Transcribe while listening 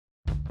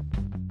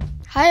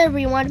Hi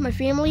everyone, my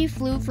family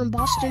flew from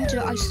Boston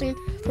to Iceland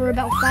for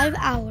about 5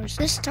 hours,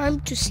 this time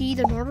to see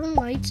the Northern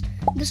Lights.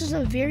 This is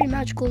a very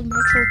magical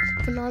natural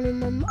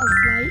phenomenon of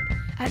light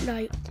at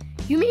night.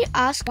 You may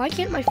ask, why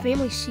can't my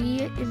family see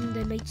it in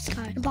the night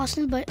sky in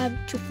Boston but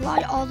have to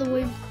fly all the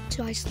way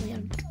to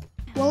Iceland?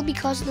 Well,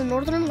 because the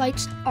Northern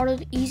Lights are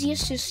the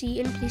easiest to see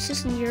in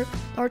places near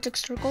the Arctic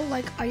Circle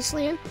like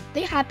Iceland.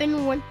 They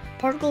happen when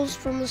particles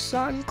from the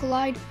sun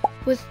collide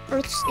with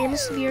Earth's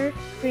atmosphere,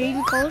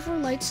 creating colorful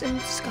lights in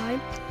the sky.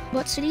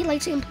 But city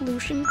lights and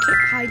pollution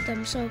can't hide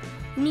them, so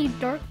you need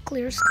dark,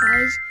 clear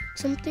skies,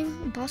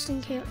 something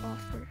Boston can't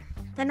offer.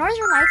 The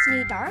Northern Lights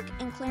need dark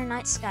and clear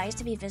night skies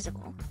to be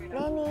visible.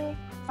 Many.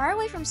 Far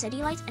away from city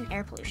lights and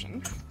air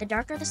pollution, the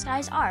darker the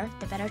skies are,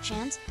 the better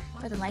chance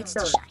for the lights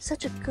to shine.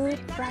 Such a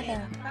good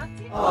brother.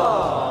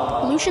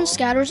 Pollution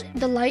scatters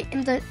the light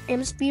in the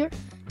atmosphere,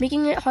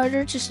 making it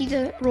harder to see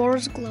the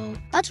aurora's glow.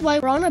 That's why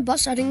we're on a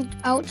bus heading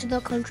out to the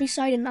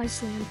countryside in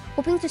Iceland,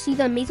 hoping to see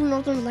the amazing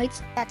Northern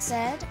Lights. That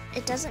said,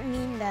 it doesn't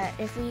mean that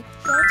if we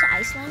go to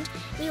Iceland,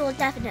 we will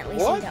definitely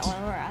see the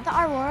aurora.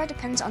 The aurora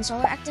depends on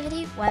solar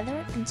activity,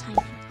 weather, and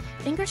timing.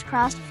 Fingers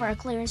crossed for a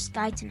clear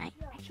sky tonight.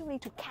 Actually,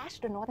 to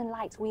catch the Northern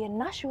Lights, we are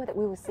not sure that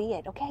we will see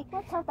it, okay?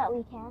 Let's hope that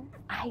we can.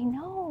 I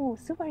know,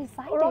 super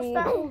excited. Or else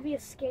that will be a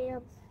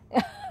scam.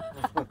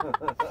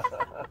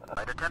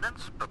 Flight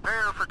attendants,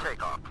 prepare for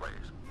takeoff,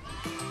 please.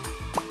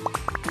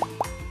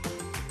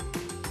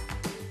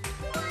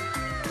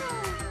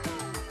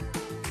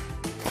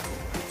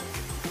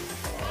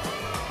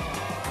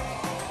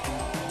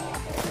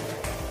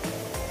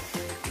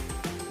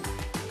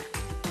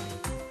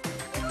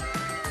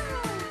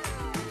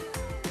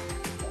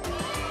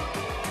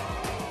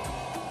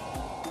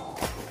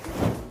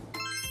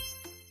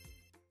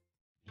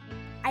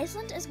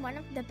 Iceland is one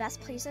of the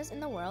best places in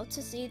the world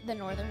to see the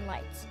Northern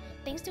Lights,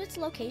 thanks to its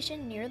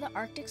location near the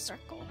Arctic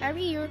Circle.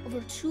 Every year,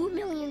 over 2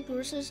 million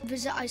tourists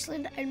visit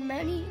Iceland, and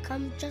many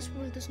come just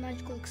for this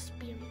magical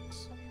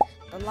experience.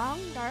 The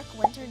long, dark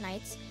winter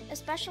nights,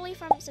 especially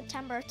from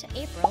September to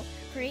April,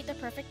 create the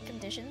perfect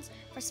conditions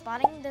for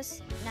spotting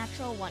this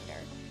natural wonder.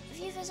 If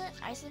you visit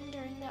Iceland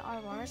during the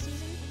aurora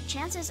season,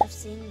 chances of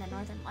seeing the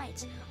Northern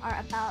Lights are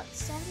about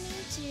 70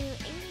 to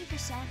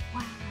 80%.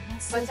 Wow,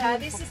 that's so But beautiful.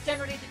 this is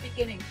generally the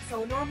beginning.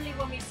 So normally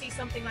when we see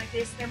something like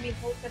this, then we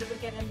hope that it will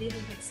get a little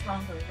bit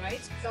stronger,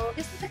 right? So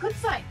this is a good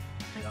sign.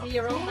 I see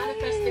you're all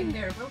manifesting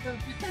there. Well done.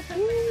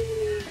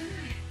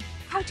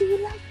 How do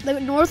you like it? The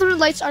Northern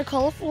Lights are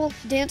colorful,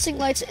 dancing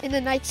lights in the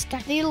night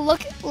sky. They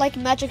look like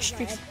magic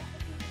streaks.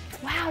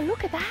 Wow,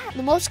 look at that.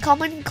 The most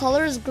common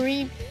color is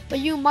green, but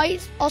you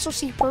might also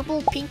see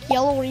purple, pink,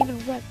 yellow, or even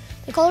red.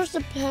 The colors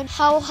depend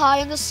how high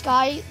in the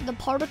sky the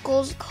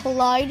particles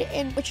collide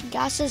and which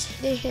gases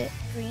they hit.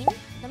 Green,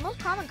 the most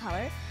common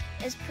color,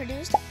 is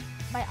produced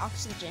by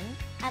oxygen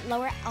at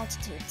lower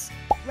altitudes.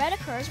 Red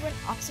occurs when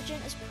oxygen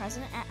is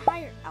present at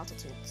higher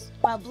altitudes,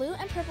 while blue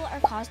and purple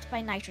are caused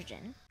by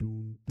nitrogen.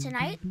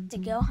 Tonight, to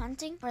go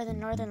hunting for the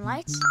Northern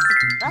Lights,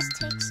 the bus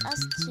takes us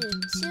to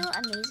 2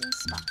 amazing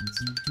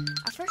spots.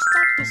 Our first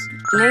stop is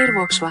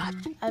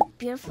Leirvogsvatn. a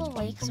beautiful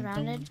lake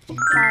surrounded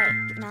by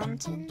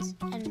mountains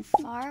and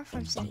far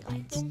from city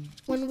lights.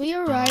 When we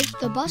arrived,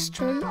 the bus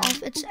turned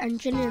off its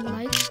engine and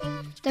lights.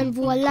 Then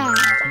voila!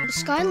 The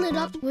sky lit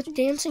up with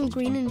dancing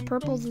green and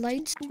purple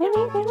lights. Very.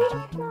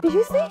 Did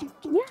you see?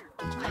 Yeah.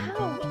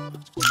 Wow.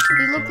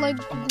 They look like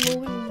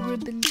glowing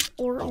ribbons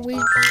or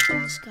waves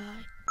in the sky.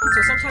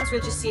 So sometimes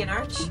we'll just see an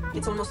arch.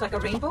 It's almost like a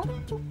rainbow.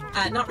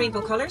 Not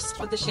rainbow colors,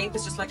 but the shape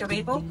is just like a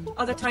rainbow.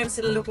 Other times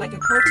it'll look like a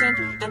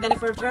curtain. And then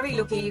if we're very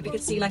lucky, we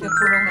could see like a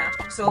corona.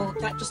 So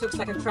that just looks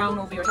like a crown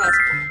over your head.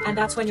 And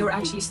that's when you're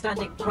actually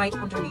standing right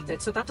underneath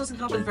it. So that doesn't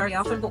happen very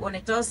often, but when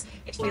it does,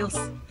 it feels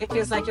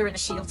like you're in a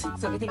shield. So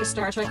if you think of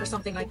Star Trek or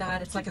something like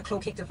that, it's like a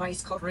cloaking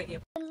device covering you.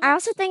 I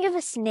also think of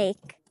a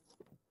snake.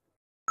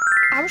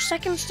 Our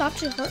second stop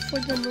to hunt for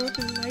the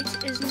Northern Lights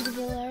is in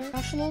Thingvellir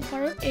National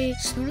Park, a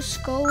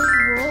UNESCO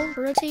World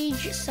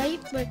Heritage Site,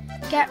 but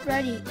get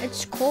ready,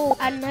 it's cold.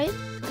 At night,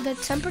 the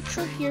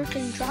temperature here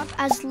can drop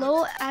as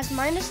low as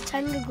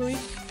 -10 degrees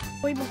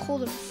or even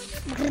colder.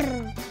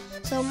 Grrr.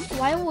 So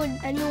why would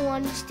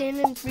anyone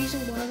stand in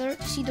freezing weather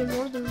to see the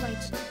Northern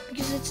Lights?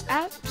 Because it's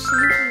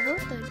absolutely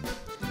worth it.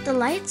 The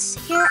lights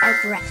here are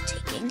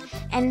breathtaking,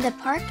 and the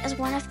park is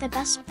one of the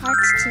best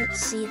parts to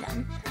see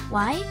them.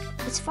 Why?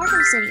 It's far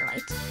from city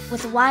lights,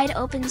 with wide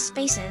open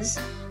spaces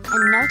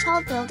and no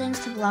tall buildings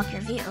to block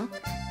your view.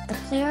 The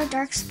clear,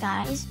 dark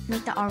skies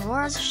make the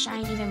auroras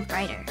shine even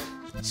brighter.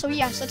 So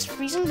yes, it's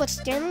freezing, but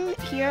standing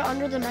here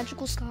under the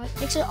magical sky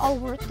makes it all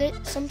worth it.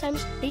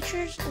 Sometimes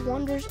nature's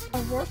wonders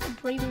are worth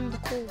braving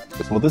the cold.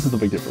 Well, this is the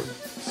big difference.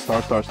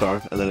 Star,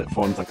 and then it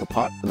forms like a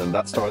pot, and then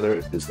that star there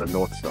is the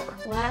North Star.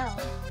 Wow.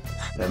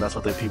 And that's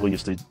what the people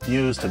used to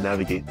use to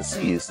navigate the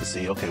seas to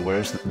see, okay,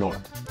 where's the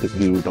north? If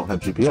you don't have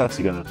GPS,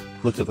 you're going to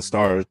look at the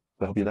stars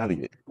to help you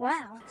navigate.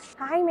 Wow.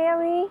 Hi,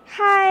 Mary.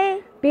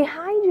 Hi.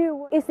 Behind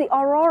you is the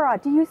aurora.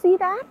 Do you see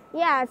that?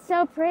 Yeah, it's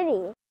so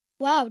pretty.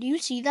 Wow, do you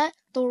see that?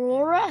 The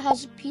aurora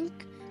has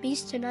pink,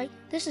 base tonight.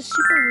 This is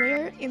super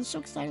rare and so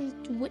exciting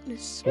to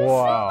witness.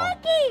 Wow.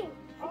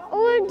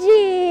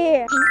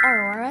 Pink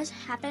auroras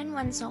happen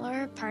when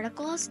solar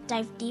particles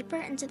dive deeper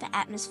into the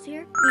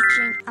atmosphere,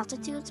 reaching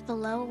altitudes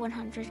below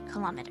 100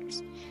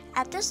 kilometers.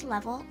 At this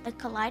level, they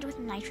collide with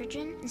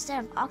nitrogen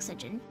instead of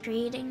oxygen,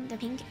 creating the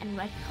pink and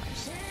red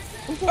colors.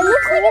 It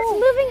looks like it's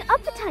moving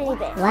up a tiny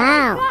bit.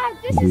 Wow. God,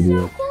 this is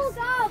so cool,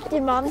 God.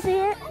 Did Mom see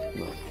it?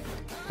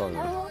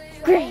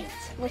 Great.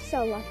 We're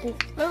so lucky.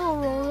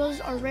 Little auroras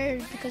are rare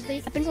because they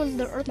happen when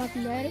the Earth's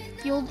magnetic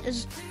field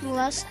is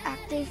less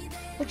active,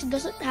 which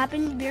doesn't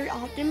happen very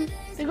often.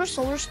 Bigger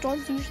solar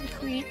storms usually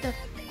create the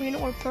green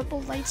or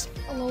purple lights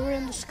lower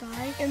in the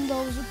sky, and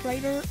those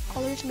brighter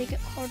colors make it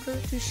harder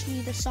to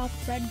see the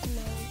soft red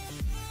glow.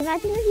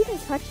 Imagine if you can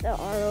touch the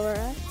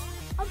aurora.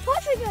 I'm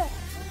touching it!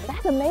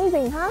 That's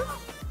amazing, huh?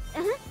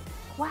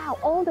 Wow,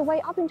 all the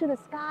way up into the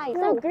sky.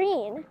 So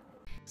green.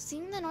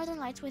 Seeing the northern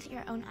lights with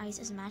your own eyes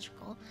is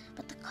magical,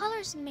 but the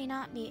colors may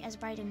not be as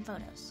bright in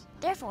photos.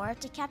 Therefore,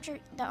 to capture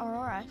the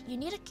aurora, you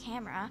need a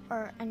camera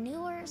or a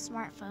newer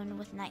smartphone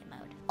with night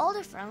mode.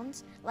 Older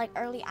phones, like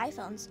early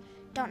iPhones,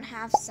 don't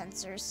have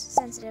sensors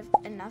sensitive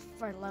enough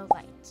for low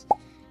light,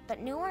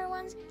 but newer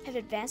ones have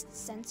advanced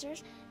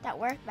sensors that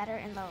work better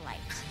in low light.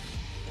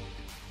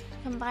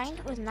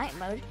 Combined with night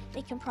mode,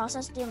 they can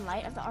process dim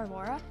light of the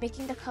aurora,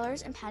 making the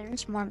colors and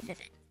patterns more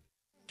vivid.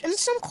 In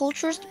some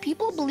cultures,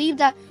 people believe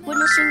that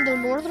witnessing the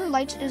northern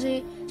lights is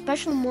a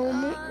special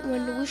moment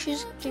when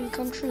wishes can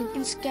come true.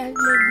 In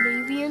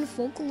Scandinavian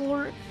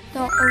folklore,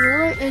 the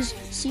aurora is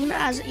seen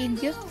as a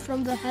gift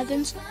from the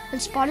heavens,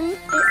 and spotting it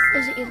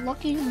is a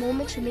lucky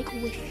moment to make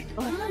a wish.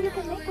 You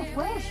can make a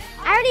wish.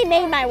 I already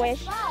made my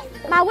wish.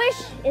 My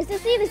wish is to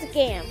see this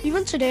again.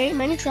 Even today,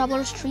 many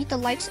travelers treat the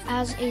lights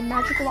as a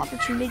magical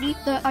opportunity.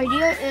 The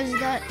idea is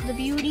that the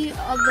beauty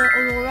of the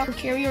aurora will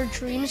carry your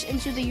dreams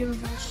into the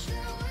universe,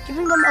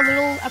 giving them a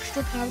little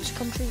extra power to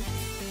come true.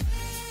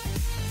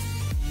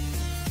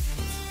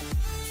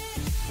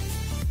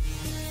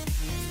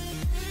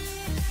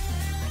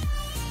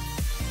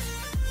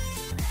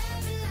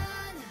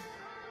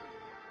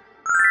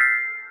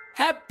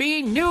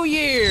 Happy New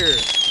Year!